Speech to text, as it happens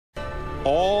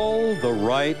all the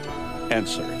right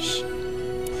answers.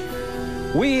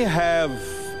 We have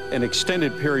an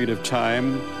extended period of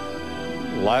time,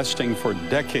 lasting for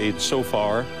decades so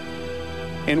far,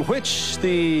 in which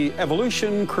the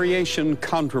evolution-creation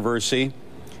controversy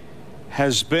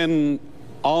has been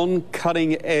on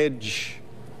cutting-edge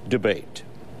debate.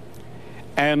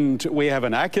 And we have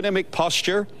an academic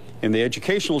posture in the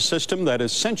educational system that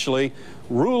essentially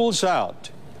rules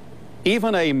out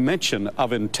even a mention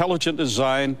of intelligent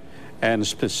design, and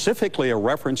specifically a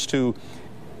reference to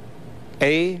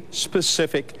a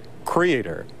specific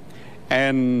creator.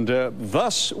 And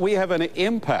thus we have an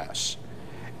impasse.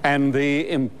 And the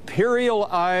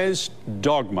imperialized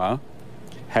dogma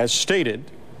has stated,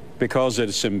 because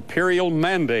its imperial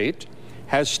mandate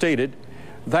has stated,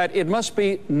 that it must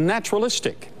be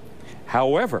naturalistic.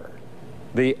 However,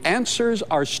 the answers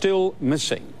are still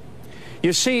missing.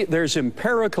 You see, there's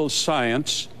empirical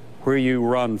science where you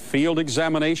run field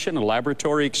examination and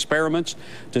laboratory experiments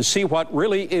to see what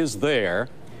really is there.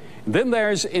 Then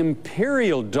there's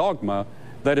imperial dogma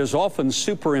that is often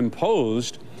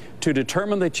superimposed to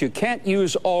determine that you can't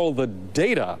use all the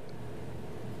data.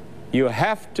 You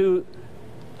have to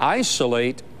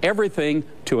isolate everything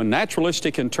to a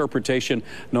naturalistic interpretation,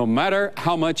 no matter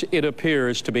how much it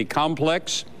appears to be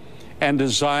complex and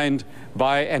designed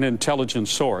by an intelligent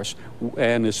source,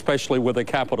 and especially with a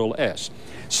capital S.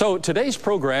 So today's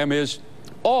program is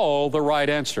all the right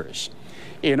answers.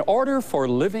 In order for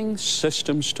living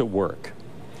systems to work,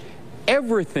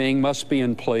 everything must be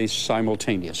in place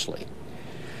simultaneously.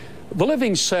 The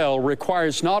living cell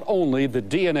requires not only the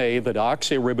DNA, the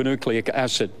deoxyribonucleic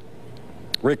acid,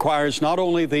 requires not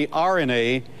only the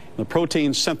RNA, the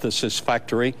protein synthesis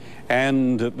factory,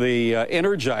 and the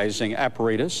energizing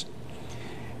apparatus.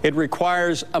 It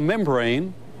requires a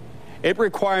membrane. It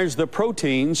requires the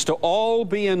proteins to all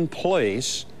be in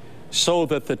place so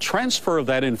that the transfer of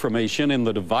that information in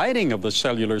the dividing of the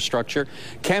cellular structure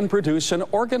can produce an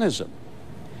organism.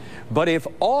 But if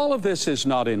all of this is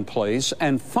not in place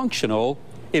and functional,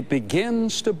 it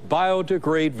begins to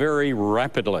biodegrade very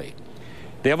rapidly.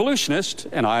 The evolutionist,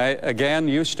 and I again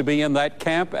used to be in that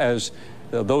camp, as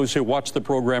those who watch the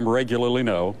program regularly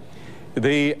know,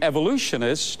 the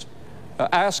evolutionist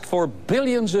asked for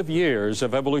billions of years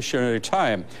of evolutionary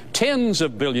time, tens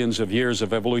of billions of years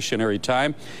of evolutionary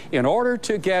time, in order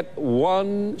to get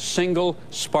one single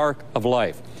spark of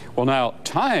life. Well, now,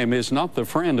 time is not the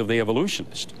friend of the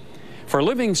evolutionist. For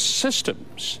living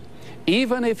systems,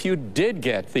 even if you did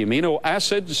get the amino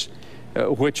acids,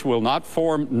 which will not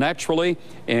form naturally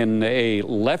in a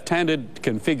left-handed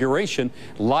configuration,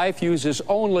 life uses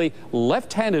only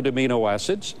left-handed amino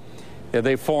acids.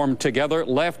 They form together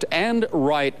left and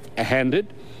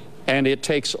right-handed, and it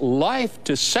takes life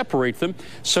to separate them.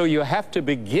 So you have to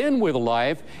begin with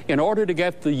life in order to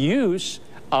get the use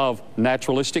of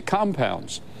naturalistic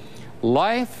compounds.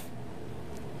 Life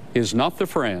is not the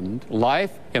friend.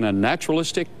 Life in a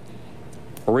naturalistic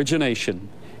origination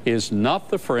is not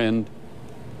the friend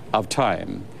of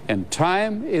time, and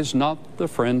time is not the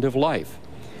friend of life.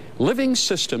 Living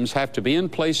systems have to be in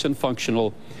place and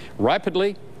functional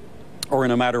rapidly, or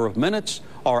in a matter of minutes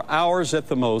or hours at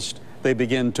the most. They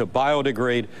begin to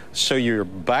biodegrade, so you're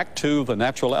back to the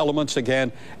natural elements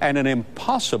again, and an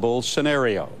impossible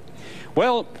scenario.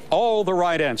 Well, all the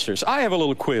right answers. I have a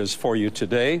little quiz for you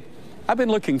today. I've been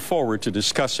looking forward to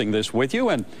discussing this with you,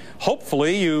 and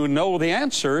hopefully you know the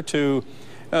answer to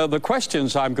the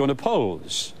questions I'm going to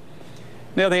pose.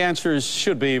 Now, the answers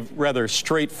should be rather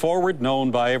straightforward,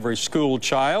 known by every school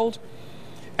child,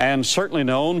 and certainly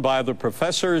known by the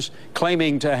professors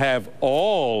claiming to have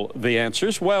all the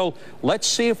answers. Well, let's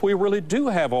see if we really do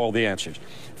have all the answers.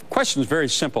 The question is very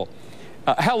simple.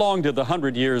 How long did the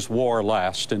 100 Years' War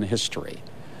last in history?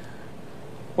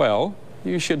 Well,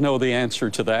 you should know the answer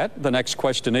to that. The next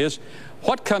question is,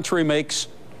 what country makes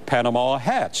Panama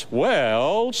hats?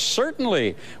 Well,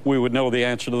 certainly we would know the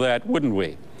answer to that, wouldn't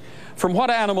we? From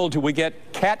what animal do we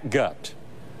get catgut?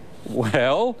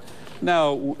 Well,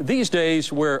 now, these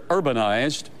days we're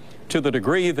urbanized to the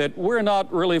degree that we're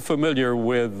not really familiar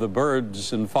with the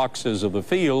birds and foxes of the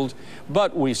field,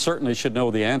 but we certainly should know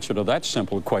the answer to that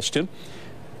simple question.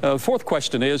 Fourth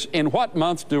question is, in what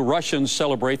month do Russians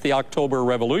celebrate the October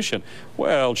Revolution?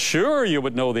 Well, sure you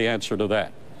would know the answer to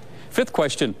that. Fifth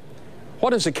question,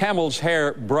 what is a camel's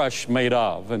hair brush made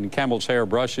of? And camel's hair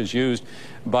brush is used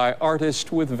by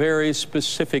artists with very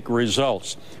specific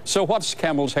results. So what's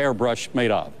camel's hair brush made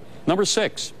of? Number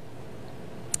 6,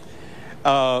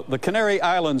 the Canary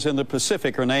Islands in the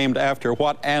Pacific are named after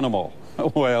what animal?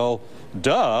 Well,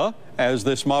 duh, as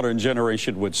this modern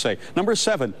generation would say. Number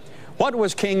 7, What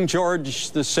was King George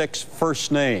VI's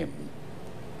first name?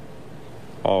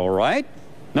 All right.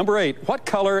 Number 8, what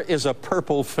color is a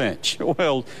purple finch?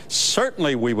 Well,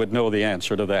 certainly we would know the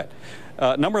answer to that.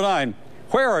 Number 9,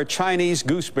 where are Chinese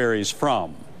gooseberries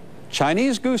from?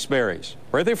 Chinese gooseberries,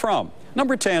 where are they from?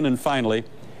 Number 10, and finally,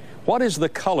 what is the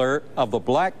color of the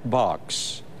black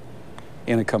box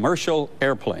in a commercial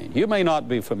airplane? You may not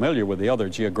be familiar with the other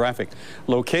geographic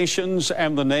locations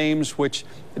and the names which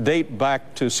date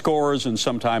back to scores and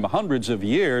sometimes hundreds of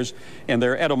years in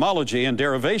their etymology and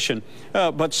derivation,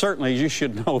 but certainly you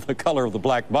should know the color of the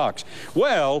black box.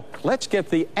 Well, let's get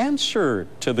the answer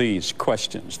to these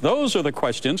questions. Those are the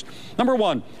questions. Number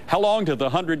 1, how long did the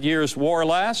 100 Years' War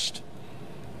last?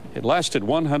 It lasted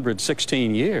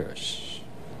 116 years.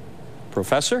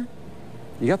 Professor,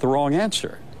 you got the wrong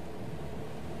answer.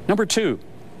 Number 2,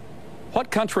 what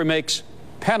country makes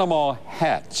Panama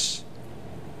hats?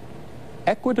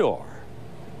 Ecuador.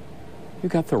 You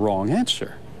got the wrong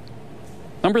answer.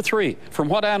 Number 3, from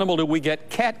what animal do we get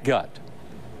catgut?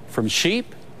 From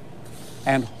sheep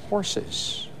and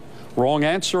horses. Wrong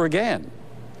answer again.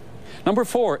 Number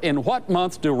 4, in what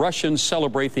month do Russians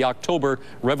celebrate the October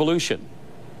Revolution?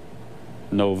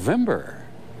 November.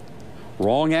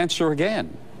 Wrong answer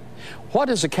again. What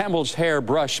is a camel's hair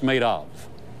brush made of?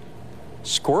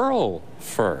 Squirrel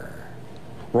fur.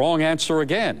 Wrong answer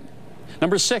again.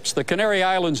 Number 6, the Canary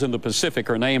Islands in the Pacific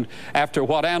are named after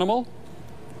what animal?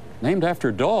 Named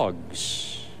after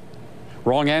dogs.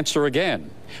 Wrong answer again.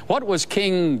 What was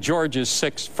King George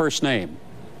VI's first name?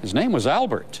 His name was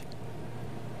Albert.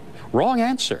 Wrong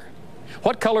answer.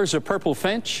 What color is a purple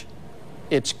finch?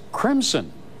 It's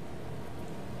crimson.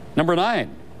 Number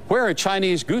 9, where are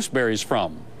Chinese gooseberries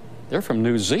from? They're from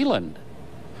New Zealand.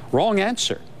 Wrong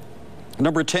answer.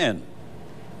 Number 10,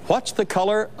 what's the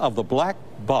color of the black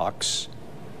box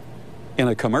in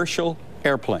a commercial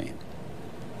airplane?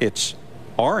 It's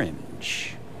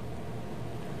orange.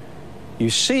 You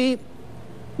see,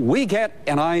 we get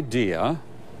an idea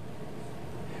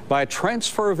by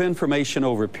transfer of information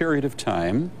over a period of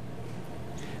time,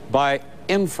 by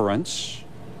inference.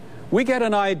 We get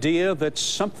an idea that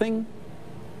something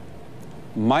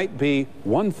might be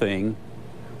one thing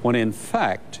when in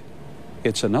fact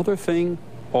it's another thing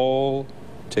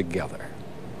altogether.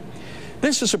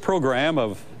 This is a program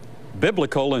of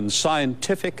biblical and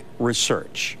scientific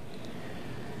research,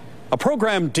 a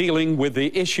program dealing with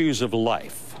the issues of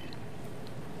life.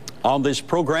 On this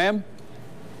program,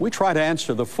 we try to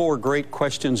answer the 4 great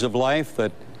questions of life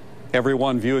that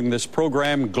everyone viewing this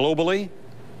program globally,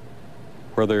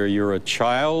 whether you're a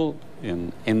child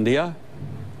in India,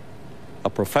 a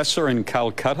professor in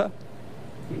Calcutta,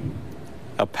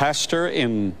 a pastor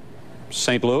in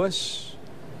St. Louis,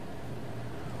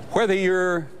 whether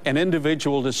you're an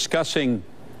individual discussing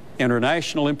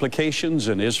international implications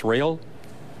in Israel,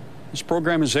 this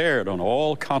program is aired on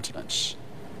all continents.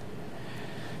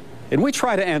 And we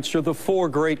try to answer the 4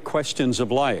 great questions of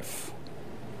life,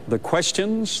 the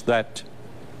questions that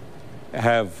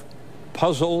have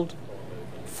puzzled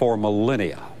for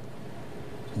millennia.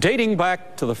 Dating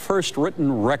back to the first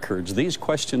written records, these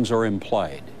questions are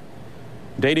implied.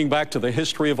 Dating back to the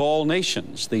history of all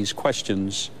nations, these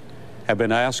questions have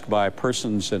been asked by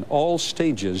persons in all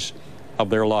stages of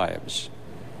their lives.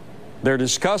 They're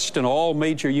discussed in all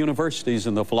major universities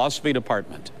in the philosophy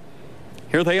department.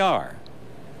 Here they are.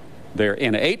 They're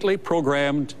innately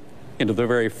programmed into the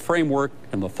very framework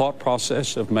and the thought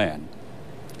process of man.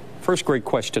 First great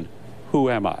question, who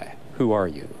am I? Who are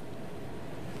you?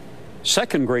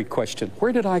 Second great question,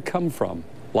 where did I come from?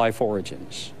 Life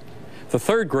origins. The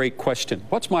third great question,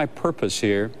 what's my purpose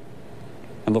here?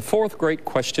 And the fourth great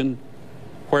question,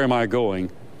 where am I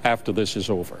going after this is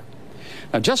over?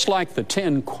 Now, just like the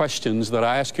 10 questions that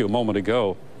I asked you a moment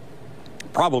ago,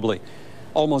 probably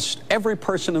almost every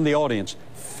person in the audience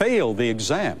failed the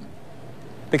exam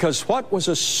because what was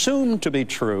assumed to be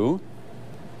true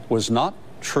was not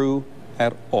true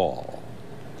at all.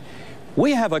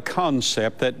 We have a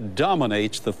concept that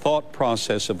dominates the thought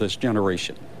process of this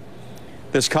generation.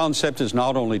 This concept is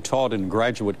not only taught in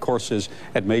graduate courses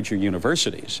at major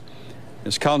universities.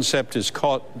 This concept is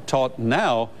taught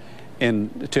now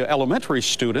to elementary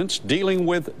students dealing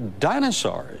with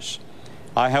dinosaurs.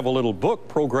 I have a little book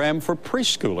program for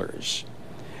preschoolers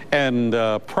and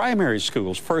primary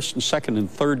schools, 1st and 2nd and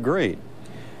 3rd grade.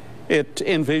 It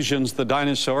envisions the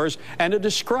dinosaurs and it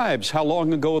describes how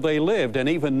long ago they lived and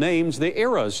even names the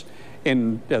eras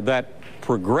in that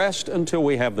progressed until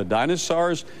we have the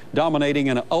dinosaurs dominating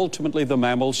and ultimately the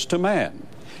mammals to man.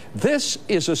 This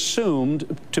is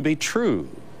assumed to be true.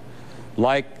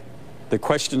 Like the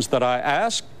questions that I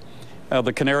asked,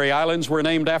 The Canary Islands were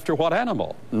named after what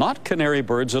animal? Not canary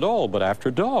birds at all, but after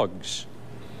dogs.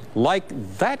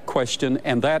 Like that question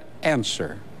and that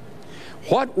answer,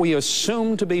 what we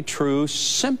assume to be true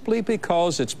simply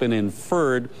because it's been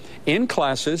inferred in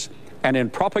classes and in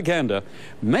propaganda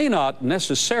may not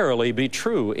necessarily be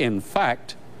true. In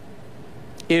fact,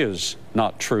 is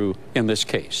not true in this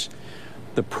case.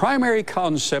 The primary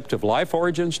concept of life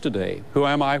origins today, who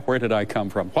am I, where did I come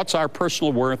from, what's our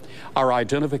personal worth, our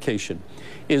identification,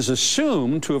 is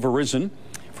assumed to have arisen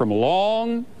from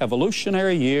long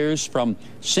evolutionary years, from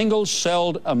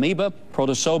single-celled amoeba,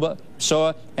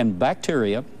 protozoa, and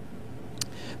bacteria,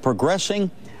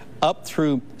 progressing up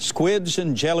through squids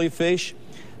and jellyfish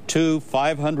to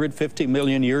 550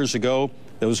 million years ago.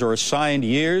 Those are assigned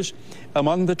years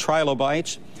among the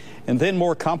trilobites, and then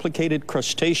more complicated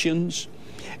crustaceans,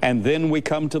 and then we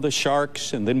come to the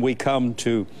sharks, and then we come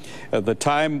to the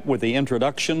time with the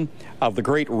introduction of the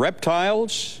great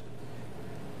reptiles,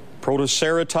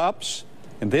 Protoceratops,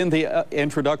 and then the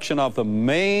introduction of the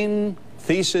main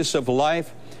thesis of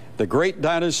life, the great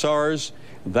dinosaurs.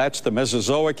 That's the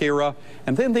Mesozoic era,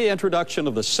 and then the introduction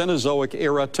of the Cenozoic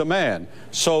era to man.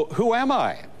 So who am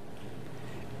I?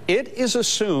 It is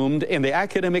assumed in the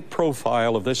academic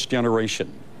profile of this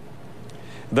generation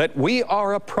that we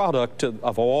are a product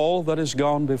of all that has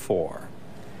gone before.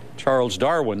 Charles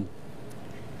Darwin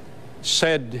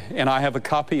said, and I have a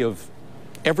copy of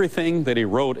everything that he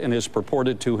wrote and is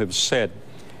purported to have said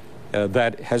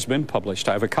that has been published.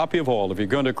 I have a copy of all. If you're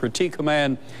going to critique a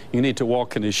man, you need to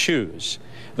walk in his shoes.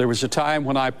 There was a time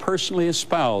when I personally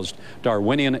espoused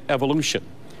Darwinian evolution.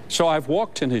 So I've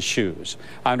walked in his shoes.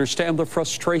 I understand the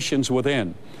frustrations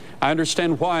within. I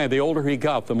understand why the older he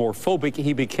got, the more phobic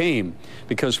he became.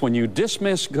 Because when you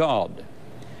dismiss God,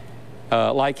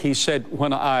 like he said,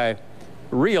 when I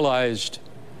realized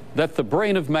that the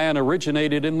brain of man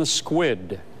originated in the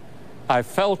squid, I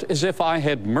felt as if I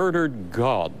had murdered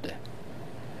God.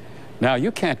 Now,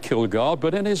 you can't kill God,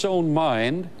 but in his own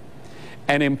mind,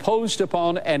 and imposed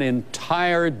upon an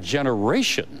entire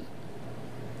generation,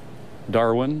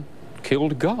 Darwin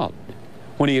killed God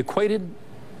when he equated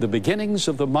the beginnings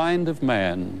of the mind of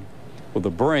man with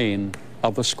the brain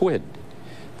of the squid.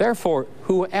 Therefore,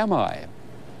 who am I?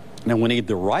 Now, we need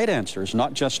the right answers,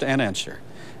 not just an answer.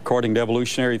 According to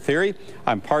evolutionary theory,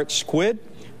 I'm part squid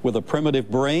with a primitive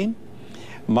brain.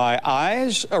 My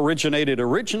eyes originated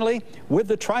originally with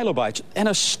the trilobites. An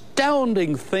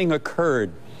astounding thing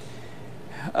occurred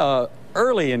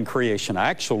early in creation.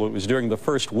 Actually, it was during the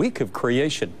first week of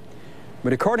creation.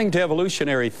 But according to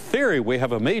evolutionary theory, we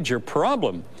have a major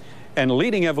problem. And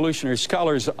leading evolutionary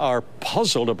scholars are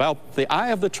puzzled about the eye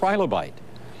of the trilobite.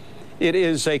 It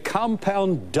is a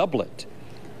compound doublet.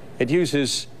 It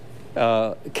uses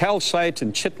calcite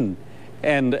and chitin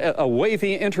and a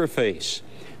wavy interface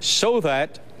so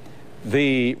that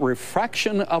the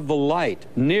refraction of the light,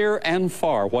 near and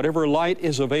far, whatever light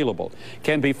is available,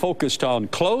 can be focused on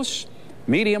close,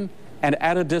 medium, and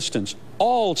at a distance,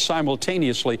 all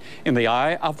simultaneously in the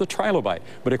eye of the trilobite.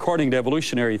 But according to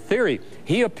evolutionary theory,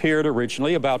 he appeared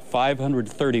originally about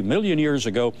 530 million years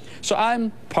ago. So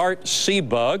I'm part sea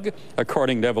bug,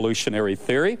 according to evolutionary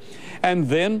theory. And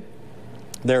then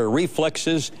there are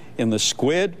reflexes in the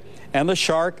squid and the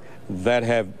shark that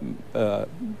have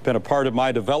been a part of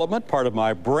my development. Part of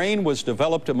my brain was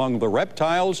developed among the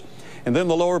reptiles, and then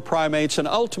the lower primates, and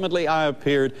ultimately I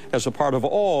appeared as a part of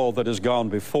all that has gone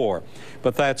before.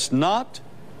 But that's not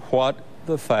what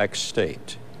the facts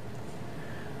state.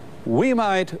 We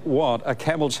might want a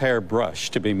camel's hair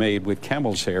brush to be made with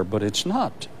camel's hair, but it's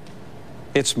not.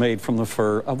 It's made from the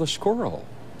fur of the squirrel.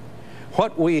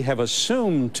 What we have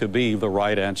assumed to be the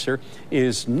right answer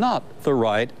is not the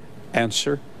right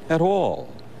answer at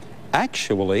all.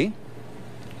 Actually,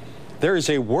 there is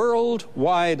a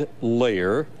worldwide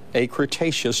layer, a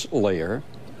Cretaceous layer,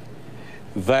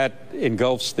 that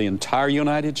engulfs the entire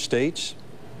United States,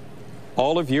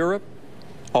 all of Europe,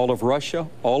 all of Russia,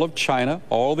 all of China,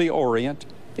 all the Orient,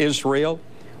 Israel,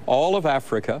 all of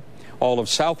Africa, all of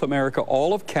South America,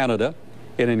 all of Canada.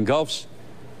 It engulfs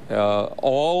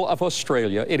all of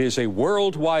Australia. It is a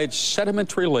worldwide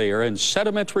sedimentary layer, and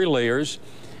sedimentary layers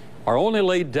are only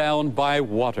laid down by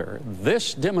water.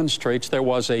 This demonstrates there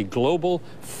was a global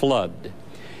flood.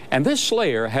 And this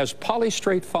layer has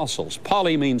polystrate fossils.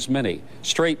 Poly means many,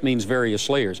 straight means various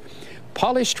layers.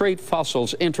 Polystrate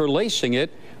fossils interlacing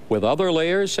it with other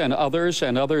layers and others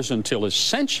until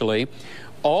essentially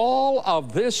all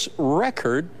of this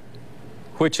record,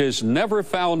 which is never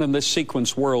found in this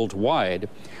sequence worldwide,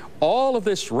 all of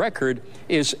this record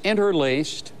is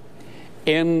interlaced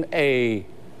in a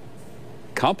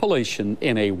compilation,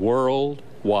 in a world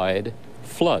worldwide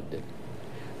flood.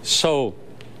 So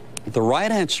the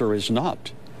right answer is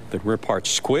not that we're part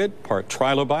squid, part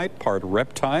trilobite, part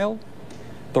reptile.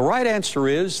 The right answer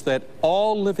is that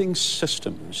all living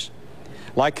systems,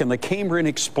 like in the Cambrian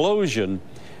explosion,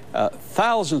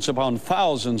 thousands upon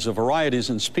thousands of varieties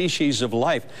and species of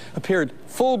life appeared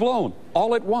full-blown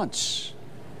all at once.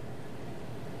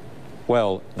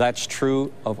 Well, that's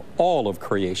true of all of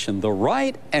creation. The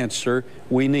right answer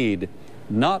we need,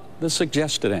 not the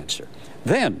suggested answer.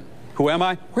 Then, who am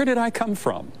I? Where did I come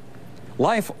from?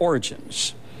 Life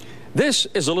origins. This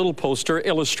is a little poster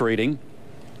illustrating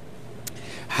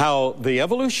how the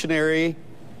evolutionary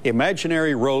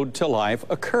imaginary road to life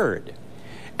occurred.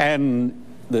 And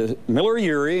the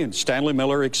Miller-Urey and Stanley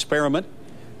Miller experiment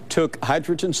took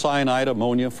hydrogen cyanide,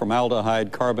 ammonia,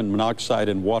 formaldehyde, carbon monoxide,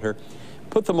 and water,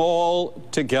 put them all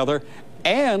together,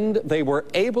 and they were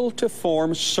able to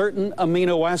form certain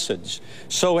amino acids.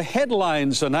 So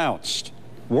headlines announced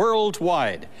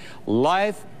worldwide,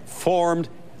 life formed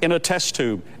in a test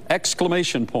tube,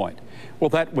 exclamation point. Well,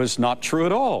 that was not true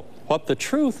at all. What the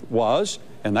truth was,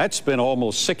 and that's been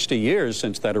almost 60 years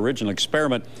since that original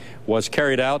experiment was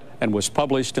carried out and was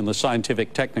published in the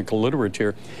scientific technical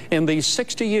literature. In these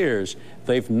 60 years,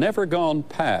 they've never gone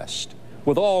past,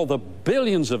 with all the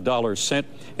billions of dollars spent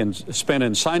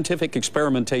in scientific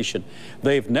experimentation,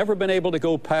 they've never been able to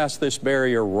go past this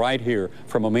barrier right here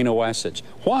from amino acids.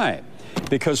 Why?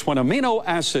 Because when amino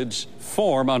acids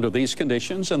form under these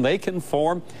conditions, and they can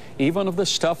form even of the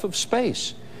stuff of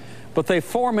space, but they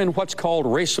form in what's called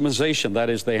racemization. That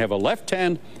is, they have a left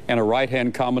hand and a right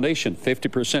hand combination,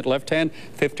 50% left hand,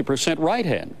 50% right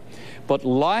hand. But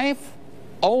life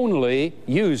only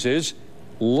uses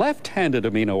left-handed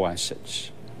amino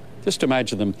acids. Just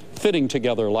imagine them fitting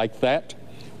together like that.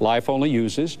 Life only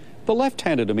uses the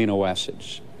left-handed amino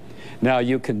acids. Now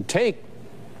you can take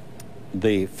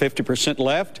the 50%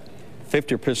 left,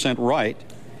 50% right,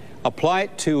 apply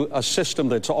it to a system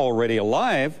that's already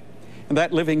alive, and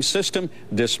that living system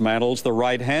dismantles the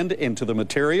right hand into the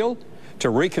material to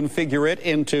reconfigure it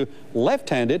into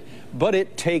left-handed, but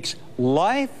it takes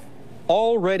life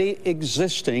already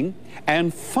existing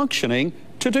and functioning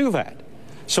to do that.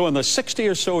 So in the 60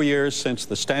 or so years since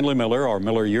the Stanley Miller or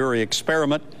Miller-Urey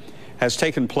experiment has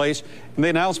taken place, and the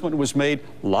announcement was made,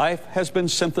 life has been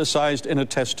synthesized in a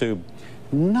test tube.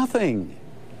 Nothing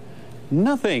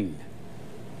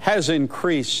has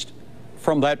increased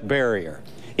from that barrier.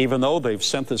 Even though they've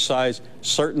synthesized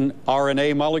certain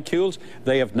RNA molecules,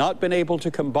 they have not been able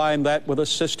to combine that with a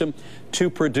system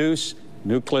to produce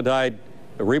nucleotide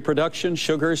reproduction,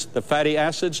 sugars, the fatty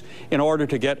acids, in order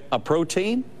to get a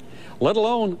protein, let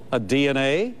alone a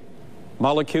DNA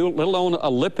molecule, let alone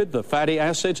a lipid, the fatty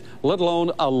acids, let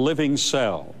alone a living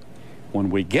cell.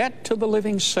 When we get to the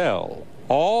living cell,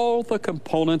 all the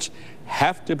components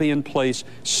have to be in place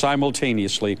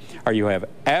simultaneously, or you have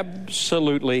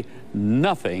absolutely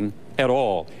nothing at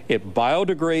all. It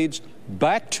biodegrades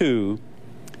back to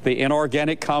the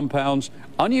inorganic compounds,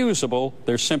 unusable.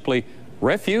 They're simply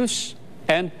refuse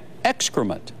and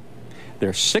excrement. There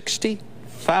are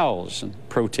 60,000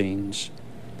 proteins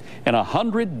and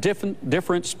 100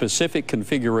 different specific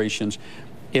configurations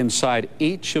inside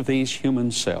each of these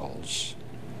human cells.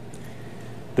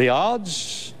 The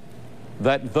odds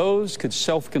that those could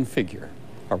self-configure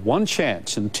are 1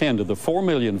 chance in 10 to the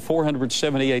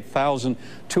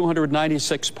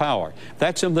 4,478,296 power.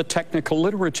 That's in the technical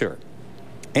literature.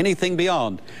 Anything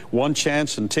beyond 1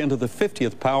 chance in 10 to the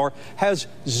 50th power has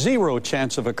 0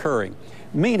 chance of occurring,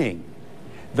 meaning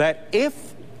that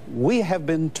if we have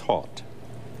been taught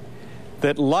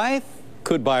that life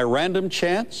could by random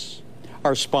chance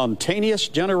or spontaneous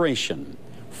generation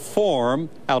form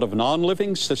out of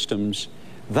non-living systems,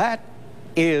 that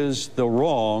is the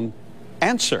wrong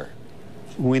answer.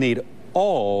 We need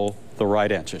all the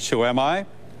right answers. Who am I?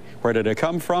 Where did I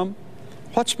come from?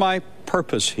 What's my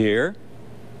purpose here?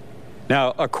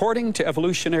 Now, according to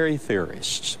evolutionary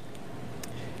theorists,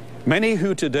 many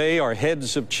who today are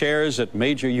heads of chairs at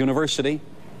major university,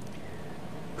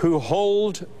 who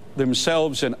hold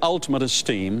themselves in ultimate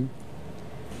esteem,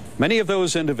 many of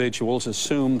those individuals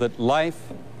assume that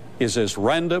life is as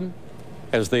random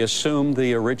as they assume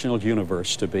the original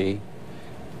universe to be.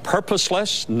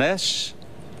 Purposelessness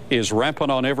is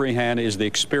rampant on every hand, is the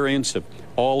experience of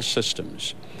all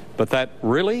systems. But that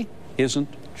really isn't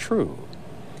true.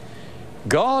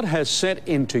 God has sent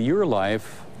into your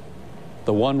life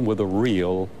the one with the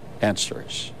real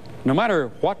answers, no matter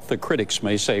what the critics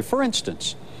may say. For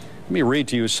instance, let me read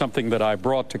to you something that I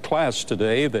brought to class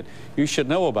today that you should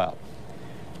know about.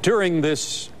 During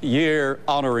this year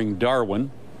honoring Darwin,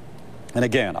 and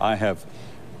again, I have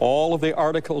all of the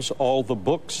articles, all the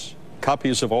books,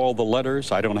 copies of all the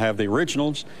letters. I don't have the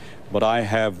originals, but I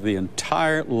have the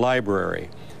entire library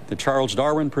that Charles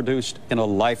Darwin produced in a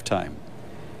lifetime.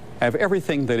 I have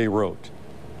everything that he wrote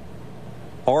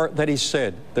or that he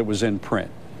said that was in print.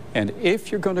 And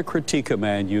if you're going to critique a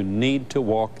man, you need to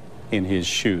walk in his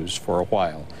shoes for a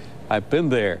while. I've been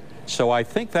there, so I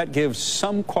think that gives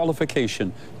some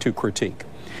qualification to critique.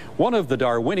 One of the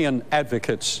Darwinian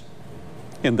advocates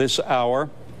in this hour,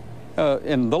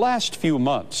 in the last few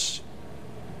months,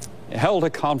 held a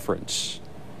conference,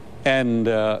 and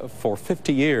for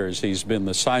 50 years he's been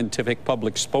the scientific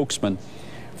public spokesman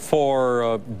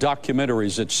for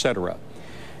documentaries, etc.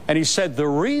 And he said the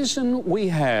reason we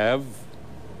have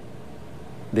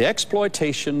the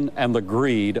exploitation and the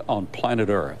greed on planet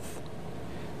Earth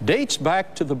dates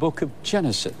back to the book of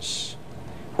Genesis,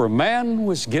 where man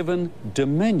was given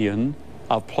dominion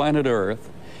of planet Earth.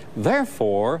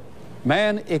 Therefore,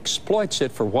 man exploits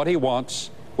it for what he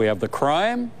wants. We have the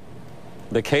crime,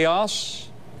 the chaos,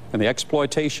 and the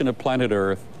exploitation of planet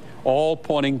Earth, all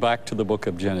pointing back to the book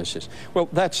of Genesis. Well,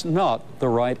 that's not the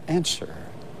right answer.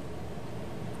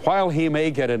 While he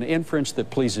may get an inference that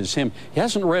pleases him, he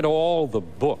hasn't read all the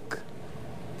book.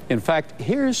 In fact,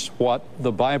 here's what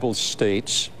the Bible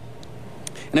states,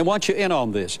 and I want you in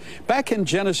on this. Back in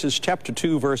Genesis chapter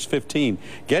 2, verse 15,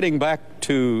 getting back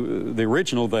to the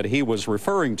original that he was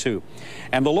referring to,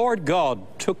 and the Lord God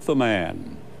took the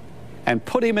man and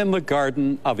put him in the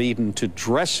Garden of Eden to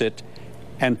dress it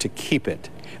and to keep it.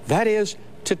 That is,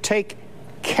 to take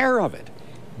care of it.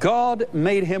 God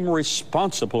made him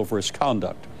responsible for his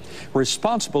conduct,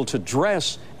 responsible to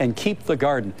dress and keep the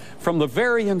garden. From the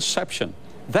very inception,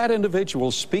 that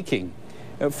individual speaking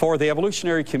for the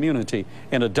evolutionary community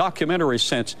in a documentary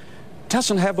sense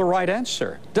doesn't have the right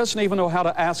answer, doesn't even know how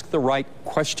to ask the right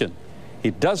question.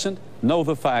 He doesn't know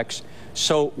the facts,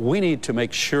 so we need to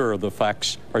make sure the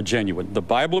facts are genuine. The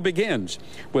Bible begins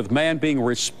with man being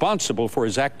responsible for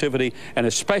his activity, and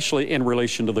especially in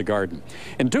relation to the garden.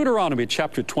 In Deuteronomy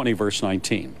chapter 20, verse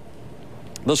 19,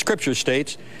 the scripture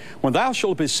states, "When thou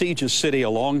shalt besiege a city a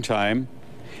long time,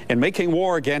 in making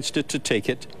war against it to take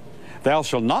it, thou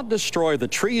shalt not destroy the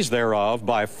trees thereof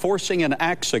by forcing an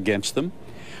axe against them,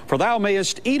 for thou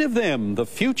mayest eat of them. The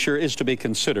future is to be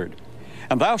considered.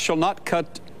 And thou shalt not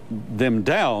cut them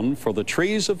down, for the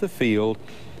trees of the field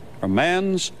are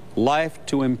man's life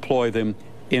to employ them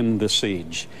in the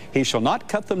siege." He shall not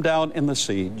cut them down in the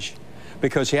siege,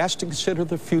 because he has to consider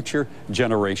the future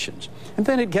generations. And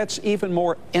then it gets even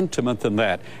more intimate than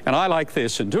that. And I like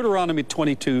this in Deuteronomy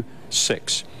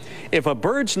 22:6. "If a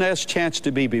bird's nest chance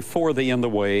to be before thee in the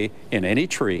way, in any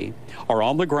tree, or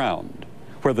on the ground,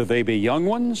 whether they be young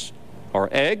ones or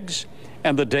eggs,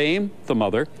 and the dame, the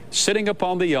mother, sitting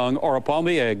upon the young or upon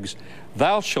the eggs,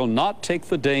 thou shalt not take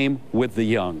the dame with the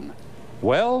young."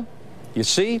 Well, you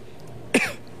see,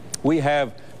 we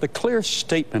have the clear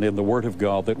statement in the Word of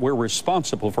God that we're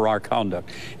responsible for our conduct.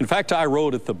 In fact, I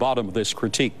wrote at the bottom of this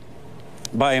critique,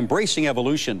 by embracing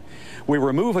evolution, we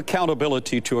remove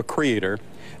accountability to a creator,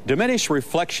 diminish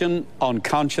reflection on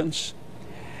conscience,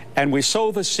 and we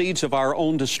sow the seeds of our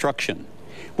own destruction.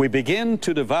 We begin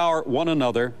to devour one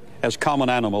another as common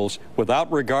animals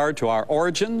without regard to our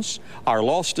origins, our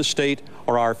lost estate,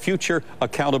 or our future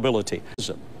accountability.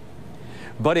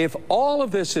 But if all of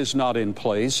this is not in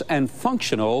place and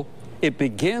functional, it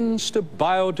begins to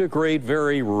biodegrade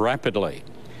very rapidly.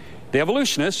 The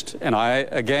evolutionist, and I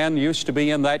again used to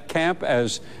be in that camp,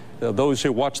 as those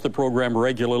who watch the program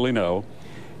regularly know,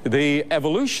 the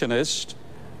evolutionist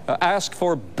ask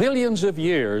for billions of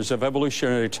years of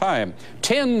evolutionary time,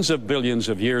 tens of billions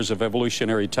of years of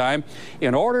evolutionary time,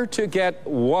 in order to get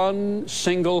one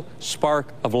single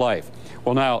spark of life.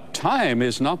 Well, now, time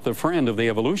is not the friend of the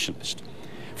evolutionist.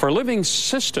 For living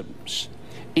systems,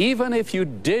 even if you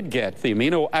did get the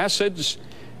amino acids,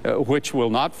 which will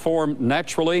not form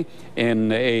naturally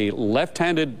in a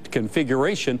left-handed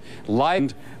configuration,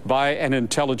 lined by an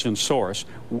intelligent source,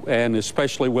 and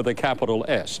especially with a capital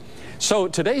S. So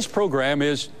today's program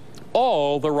is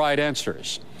all the right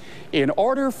answers. In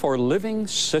order for living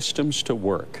systems to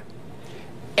work,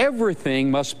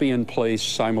 everything must be in place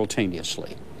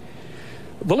simultaneously.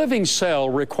 The living cell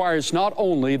requires not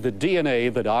only the DNA,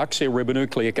 the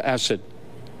deoxyribonucleic acid,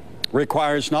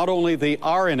 requires not only the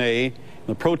RNA,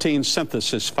 the protein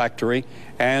synthesis factory,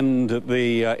 and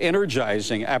the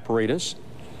energizing apparatus.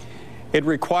 It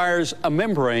requires a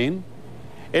membrane.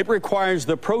 It requires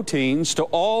the proteins to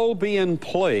all be in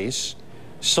place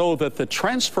so that the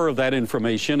transfer of that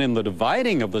information in the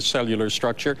dividing of the cellular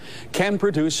structure can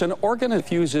produce an organ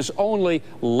that uses only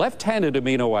left-handed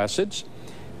amino acids.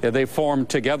 They form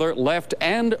together, left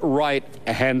and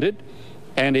right-handed,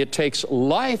 and it takes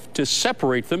life to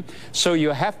separate them. So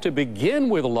you have to begin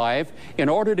with life in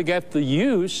order to get the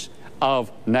use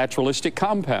of naturalistic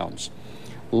compounds.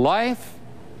 Life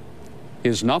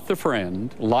is not the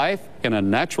friend. Life in a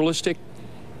naturalistic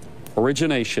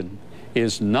origination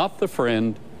is not the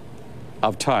friend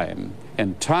of time,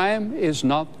 and time is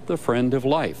not the friend of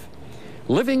life.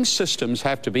 Living systems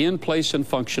have to be in place and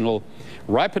functional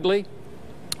rapidly,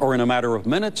 or in a matter of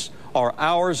minutes or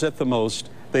hours at the most.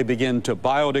 They begin to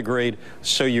biodegrade,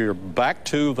 so you're back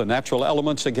to the natural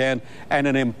elements again, and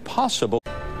an impossible.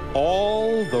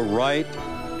 All the right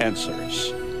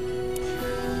answers.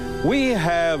 We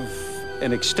have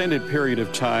an extended period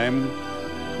of time,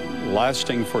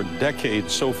 lasting for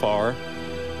decades so far,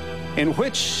 in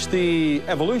which the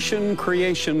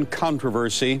evolution-creation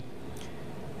controversy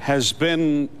has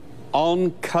been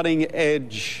on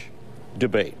cutting-edge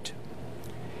debate.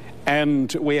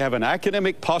 And we have an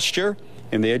academic posture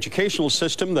in the educational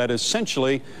system that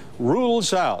essentially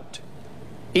rules out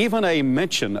even a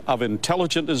mention of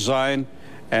intelligent design,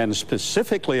 and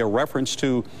specifically a reference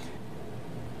to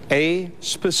a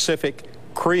specific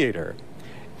creator.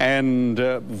 And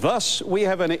thus we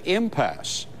have an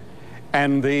impasse.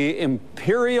 And the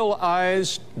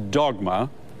imperialized dogma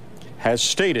has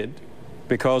stated,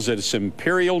 because its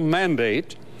imperial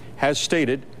mandate has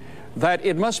stated, that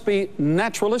it must be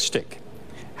naturalistic.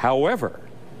 However,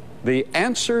 the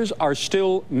answers are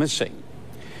still missing.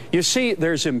 You see,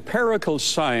 there's empirical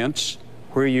science,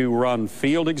 where you run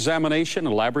field examination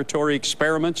and laboratory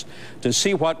experiments to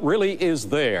see what really is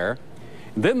there.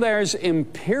 Then there's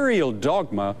imperial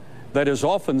dogma that is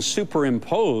often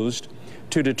superimposed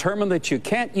to determine that you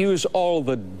can't use all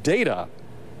the data.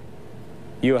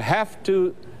 You have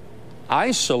to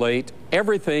isolate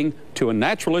everything to a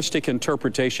naturalistic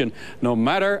interpretation, no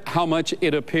matter how much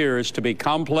it appears to be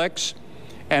complex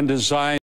and designed